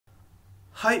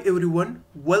Hi everyone,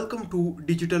 welcome to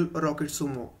Digital Rocket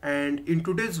Sumo, and in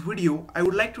today's video I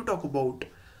would like to talk about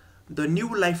the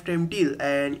new lifetime deal,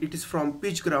 and it is from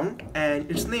Ground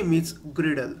and its name is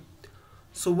Gridle.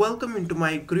 So welcome into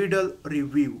my Gridle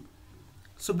review.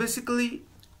 So basically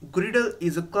Gridle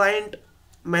is a client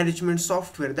management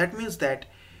software. That means that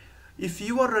if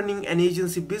you are running an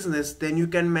agency business, then you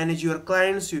can manage your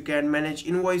clients, you can manage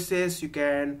invoices, you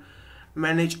can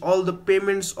manage all the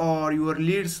payments or your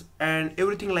leads and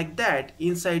everything like that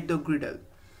inside the Gridle.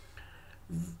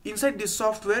 Inside this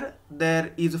software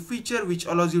there is a feature which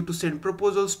allows you to send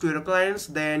proposals to your clients.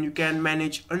 Then you can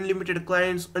manage unlimited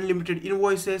clients, unlimited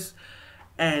invoices,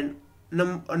 and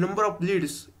a number of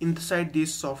leads inside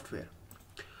this software.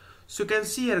 So you can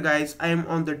see here guys, I am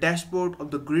on the dashboard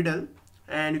of the Gridle,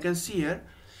 and you can see here,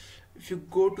 if you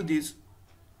go to this,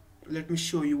 let me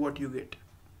show you what you get.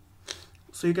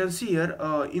 So you can see here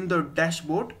in the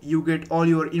dashboard you get all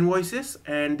your invoices,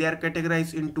 and they are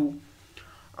categorized into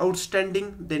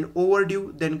outstanding, then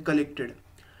overdue, then collected.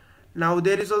 Now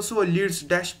there is also a leads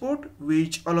dashboard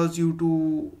which allows you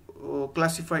to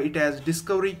classify it as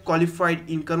discovery, qualified,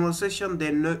 in conversation,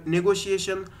 then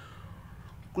negotiation,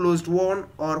 closed won,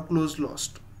 or closed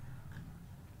lost.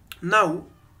 Now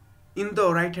in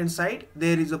the right hand side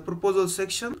there is a proposal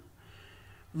section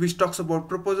which talks about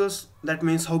proposals. That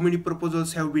means how many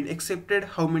proposals have been accepted,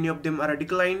 how many of them are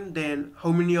declined, then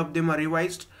how many of them are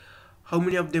revised, how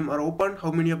many of them are opened,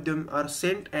 how many of them are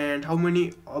sent, and how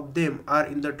many of them are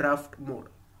in the draft mode.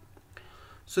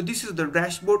 So this is the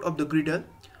dashboard of the Gridle.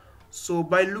 So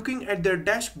by looking at the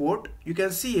dashboard, you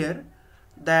can see here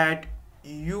that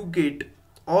you get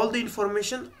all the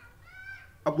information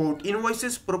about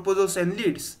invoices, proposals, and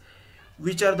leads,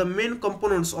 which are the main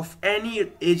components of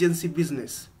any agency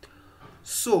business.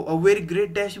 So a very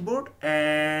great dashboard,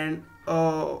 and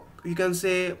you can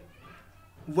say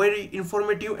very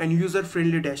informative and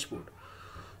user-friendly dashboard.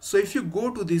 So if you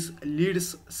go to this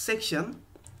leads section,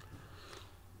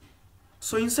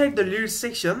 so inside the leads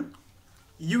section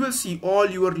you will see all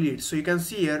your leads. So you can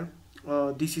see here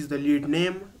this is the lead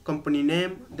name, company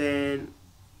name, then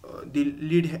the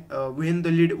lead when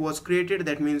the lead was created,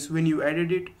 that means when you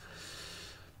added it,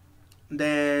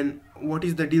 then what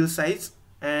is the deal size,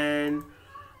 and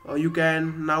you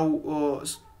can now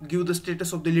give the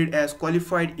status of the lead as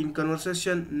qualified, in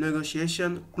conversation,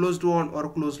 negotiation, closed won, or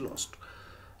closed lost.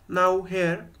 Now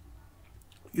here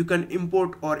you can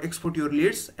import or export your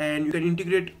leads, and you can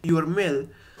integrate your mail.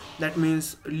 That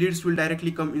means leads will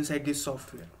directly come inside this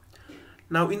software.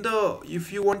 Now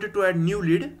if you wanted to add new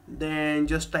lead, then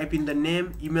just type in the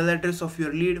name, email address of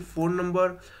your lead, phone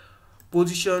number,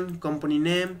 position, company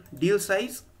name, deal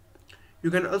size.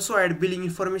 You can also add billing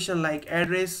information like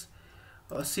address,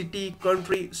 city,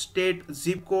 country, state,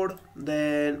 zip code,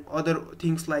 then other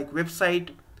things like website,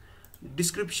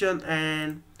 description,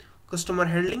 and customer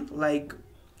handling like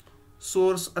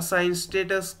source, assigned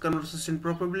status, conversation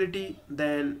probability,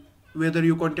 then whether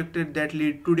you contacted that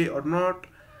lead today or not.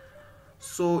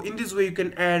 So in this way you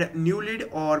can add new lead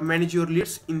or manage your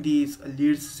leads in this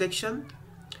leads section.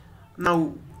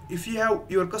 Now if you have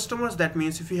your customers, that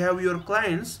means if you have your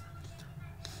clients,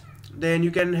 then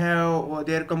you can have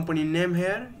their company name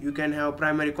here, you can have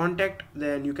primary contact,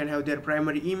 then you can have their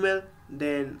primary email,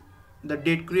 then the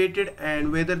date created,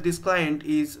 and whether this client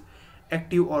is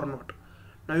active or not.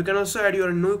 Now you can also add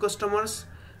your new customers,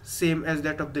 same as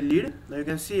that of the lead. Now you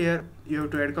can see here you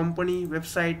have to add company,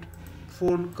 website,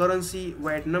 phone, currency,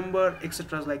 VAT number,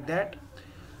 etc. like that.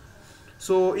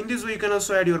 So in this way you can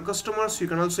also add your customers, you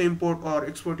can also import or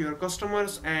export your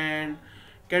customers, and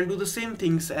can do the same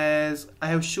things as I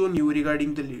have shown you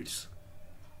regarding the leads.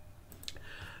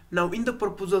 Now in the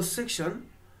proposal section,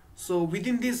 so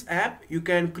within this app you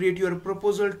can create your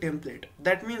proposal template.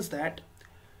 That means that,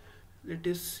 let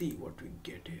us see what we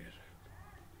get here.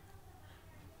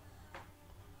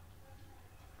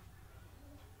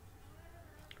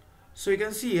 So you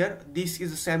can see here this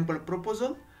is a sample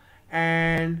proposal,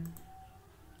 and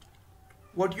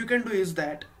what you can do is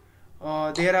that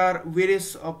there are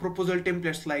various proposal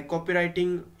templates like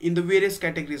copywriting in the various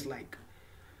categories like.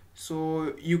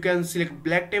 So you can select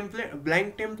blank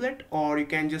template, or you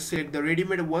can just select the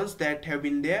ready-made ones that have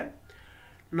been there.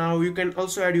 Now you can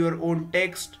also add your own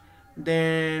text,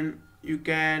 then you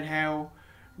can have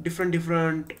different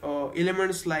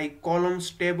elements like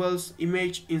columns, tables,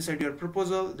 image inside your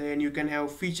proposal. Then you can have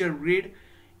feature grid,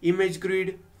 image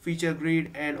grid, feature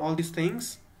grid, and all these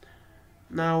things.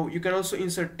 Now you can also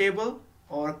insert table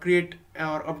or create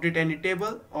or update any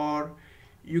table, or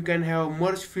you can have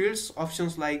merge fields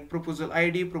options like proposal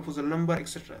ID, proposal number,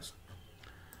 etc.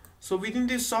 So within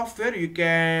this software you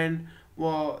can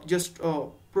just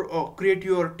create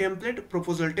your template,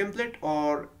 proposal template,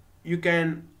 or you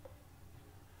can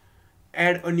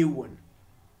add a new one.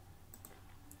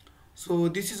 So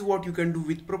this is what you can do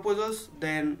with proposals.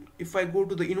 Then if I go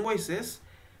to the invoices,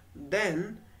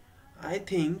 then I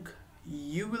think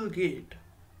you will get,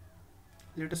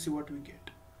 let us see what we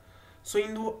get. So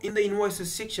in the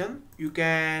invoices section, you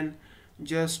can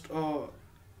just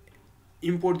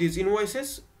import these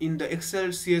invoices in the Excel,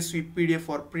 CSV, PDF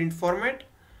or print format.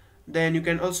 Then you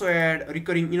can also add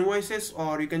recurring invoices,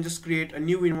 or you can just create a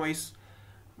new invoice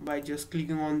by just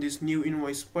clicking on this new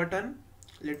invoice button.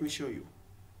 Let me show you.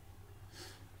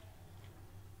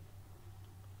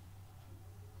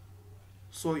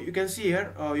 So you can see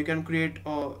here, you can create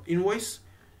an invoice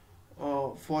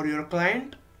for your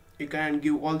client. You can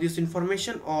give all this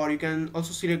information, or you can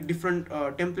also select different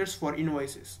templates for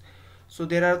invoices. So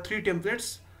there are 3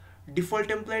 templates: default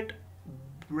template,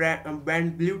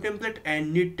 band blue template,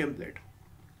 and neat template.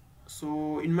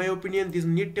 So in my opinion, this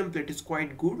neat template is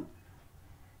quite good,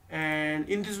 and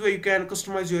in this way you can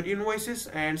customize your invoices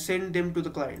and send them to the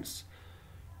clients.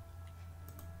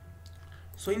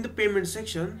 So in the payment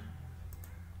section,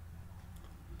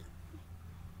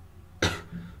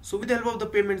 so with the help of the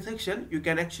payment section, you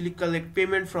can actually collect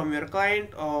payment from your client,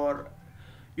 or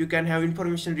you can have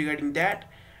information regarding that.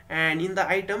 And in the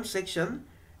items section,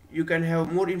 you can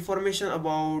have more information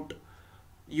about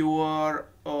your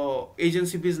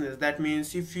agency business. That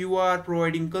means if you are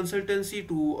providing consultancy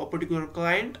to a particular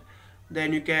client,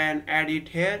 then you can add it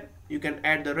here. You can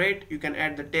add the rate, you can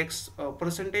add the tax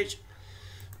percentage.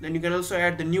 Then you can also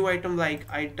add the new item, like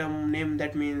item name,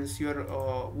 that means your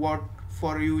what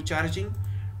for you charging,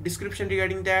 description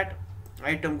regarding that,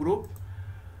 item group,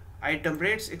 item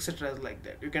rates, etc. like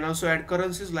that. You can also add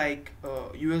currencies like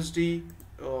USD,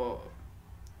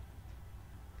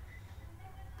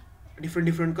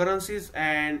 different currencies,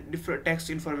 and different tax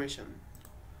information.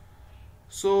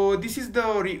 So this is the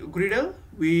Gridle,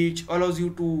 which allows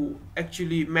you to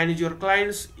actually manage your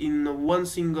clients in one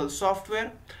single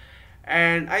software.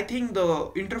 And I think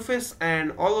the interface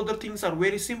and all other things are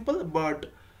very simple,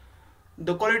 but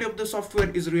the quality of the software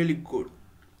is really good.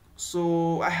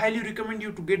 So I highly recommend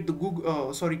you to get the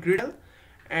Gridle.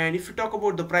 And if you talk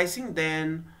about the pricing,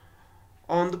 then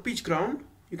on the pitch ground,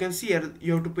 you can see here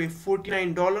you have to pay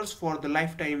 $49 for the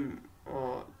lifetime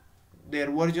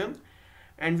their version,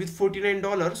 and with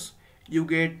 $49 you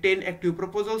get 10 active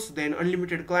proposals, then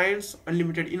unlimited clients,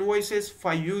 unlimited invoices,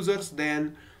 5 users,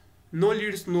 then no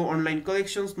leads, no online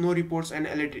collections, no reports and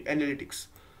analytics.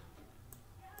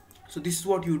 So this is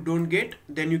what you don't get.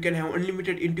 Then you can have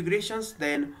unlimited integrations,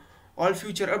 then all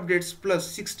future updates, plus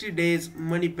 60 days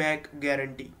money back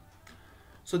guarantee.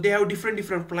 So they have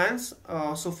different plans.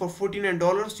 So for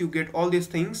 $49 you get all these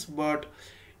things, but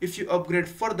if you upgrade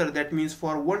further, that means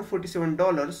for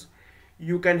 $147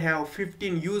 you can have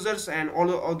 15 users and all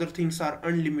the other things are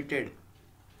unlimited.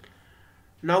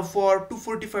 Now for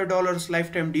 $245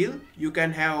 lifetime deal, you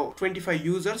can have 25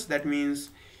 users. That means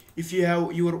if you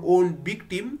have your own big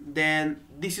team, then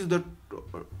this is the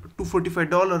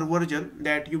 $245 version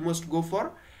that you must go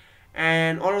for,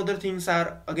 and all other things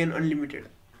are again unlimited.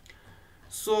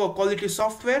 So quality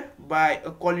software by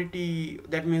a quality,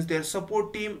 that means their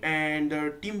support team and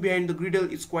the team behind the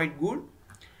Gridle is quite good.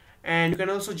 And you can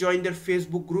also join their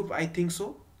Facebook group, I think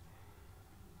so.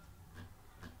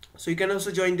 So you can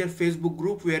also join their Facebook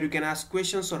group where you can ask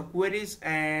questions or queries,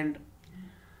 and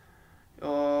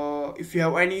if you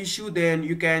have any issue, then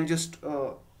you can just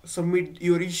submit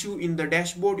your issue in the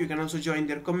dashboard. You can also join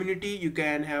their community. You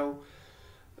can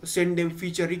send them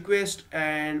feature request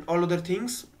and all other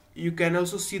things. You can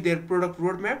also see their product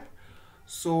roadmap.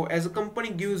 So as a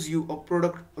company gives you a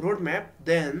product roadmap,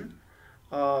 then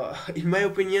in my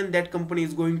opinion that company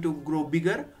is going to grow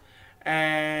bigger,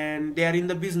 and they are in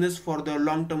the business for the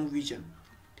long-term vision.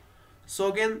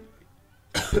 So again,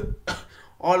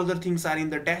 all other things are in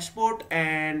the dashboard,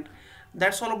 and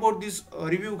that's all about this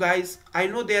review, guys. I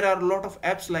know there are a lot of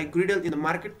apps like Gridle in the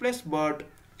marketplace, but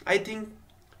I think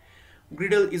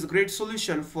Gridle is a great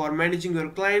solution for managing your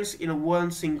clients in one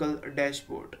single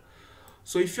dashboard.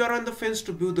 So if you are on the fence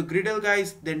to build the Gridle,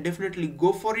 guys, then definitely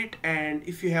go for it. And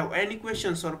if you have any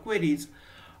questions or queries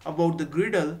about the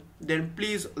Gridle, then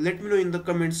please let me know in the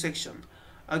comment section.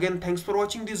 Again, thanks for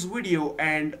watching this video,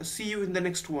 and see you in the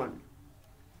next one.